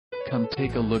Come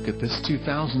take a look at this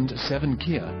 2007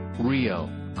 Kia Rio.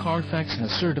 Carfax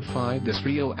has certified this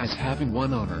Rio as having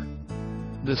one owner.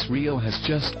 This Rio has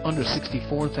just under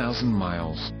 64,000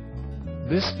 miles.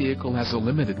 This vehicle has a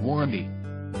limited warranty.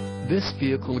 This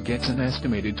vehicle gets an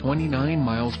estimated 29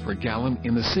 miles per gallon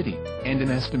in the city, and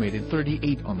an estimated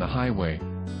 38 on the highway.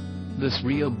 This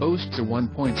Rio boasts a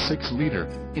 1.6-liter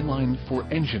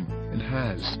inline-4 engine, and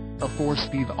has a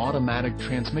 4-speed automatic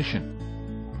transmission.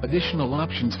 Additional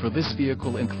options for this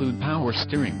vehicle include power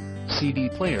steering, CD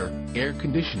player, air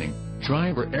conditioning,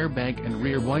 driver airbag and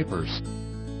rear wipers.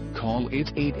 Call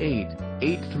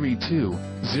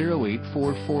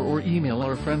 888-832-0844 or email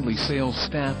our friendly sales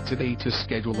staff today to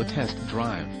schedule a test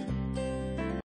drive.